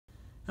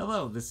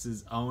Hello, this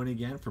is Owen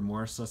again from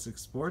Morris-Sussex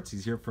Sports.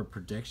 He's here for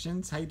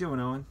predictions. How you doing,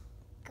 Owen?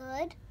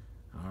 Good.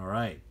 All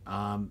right.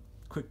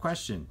 Quick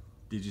question.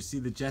 Did you see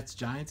the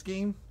Jets-Giants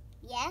game?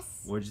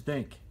 Yes. What'd you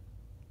think?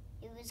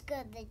 It was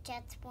good. The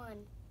Jets won.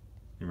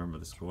 You remember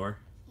the score?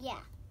 Yeah.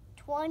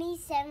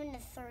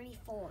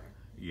 27-34.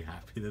 You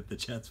happy that the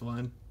Jets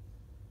won?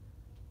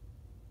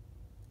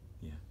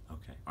 Yeah.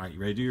 Okay. All right. You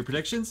ready to do your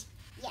predictions?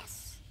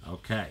 Yes.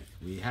 Okay.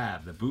 We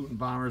have the Booten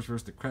Bombers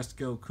versus the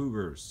Cresskill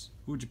Cougars.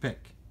 Who'd you pick?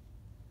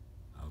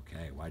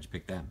 Okay. Why'd you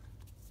pick them?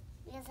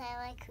 Because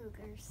I like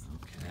Cougars.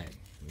 Okay.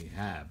 We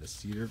have the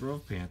Cedar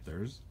Grove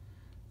Panthers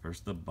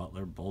versus the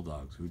Butler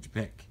Bulldogs. Who'd you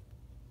pick?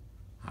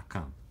 How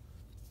come?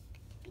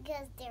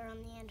 Because they're on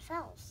the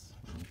NFLs.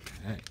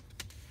 Okay.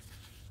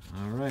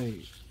 All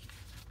right.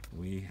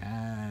 We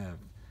have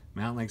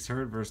Mountain Lakes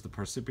Herd versus the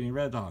Parsippany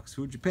Redhawks.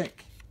 Who'd you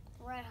pick?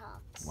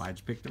 Redhawks. Why'd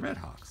you pick the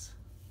Redhawks?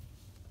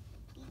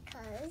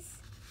 Because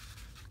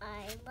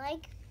I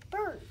like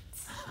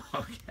birds.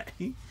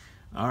 Okay.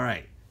 All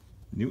right.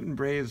 Newton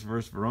Braves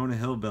versus Verona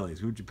Hillbillies.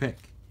 Who'd you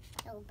pick?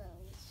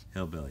 Hillbillies.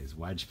 Hillbillies.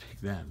 Why'd you pick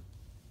them?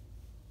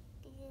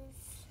 Because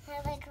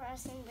I like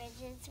crossing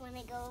bridges when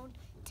I go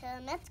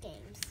to Mets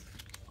games.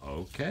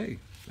 Okay.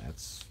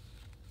 That's...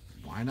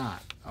 Why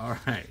not? All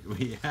right.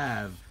 We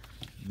have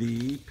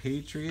the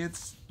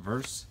Patriots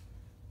versus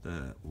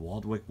the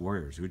Waldwick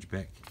Warriors. Who'd you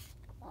pick?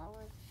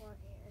 Waldwick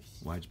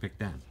Warriors. Why'd you pick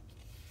them?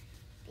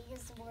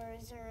 Because the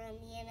Warriors are in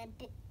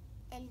the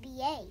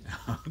NBA.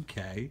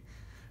 Okay.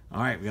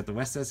 All right. We got the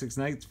West Essex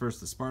Knights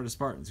versus the Sparta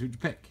Spartans. Who'd you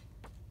pick?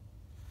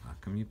 How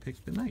come you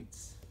picked the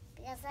Knights?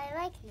 Because I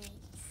like Knights.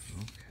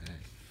 Okay.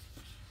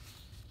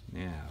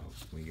 Now,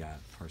 we got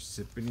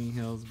Parsippany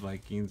Hills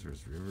Vikings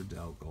versus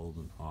Riverdale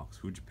Golden Hawks.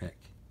 Who'd you pick?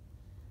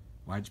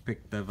 Why'd you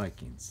pick the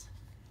Vikings?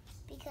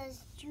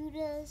 Because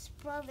Judah's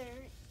brother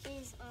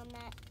is on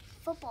that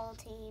football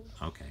team.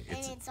 Okay. And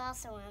it's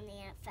also on the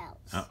NFLs.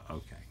 Oh,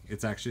 okay.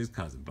 It's actually his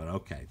cousin, but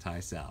okay. Ty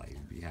Sally.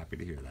 You'd be happy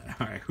to hear that.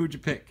 All right. Who'd you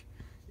pick?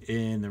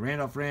 In the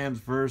Randolph Rams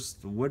versus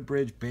the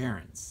Woodbridge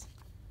Barons.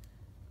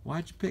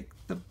 Why'd you pick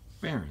the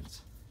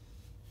Barons?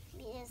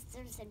 Because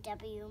there's a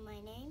W in my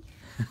name.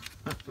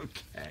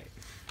 Okay.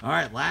 All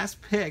right.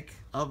 Last pick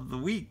of the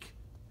week.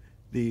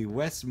 The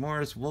West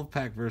Morris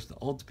Wolfpack versus the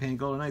Old Tappan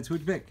Golden Knights.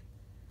 Who'd you pick?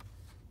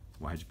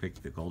 Why'd you pick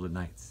the Golden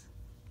Knights?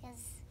 Because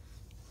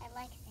I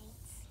like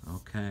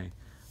Knights. Okay.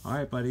 All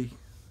right, buddy.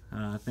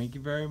 Thank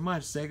you very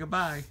much. Say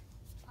goodbye.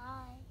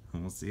 Bye.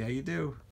 And we'll see how you do.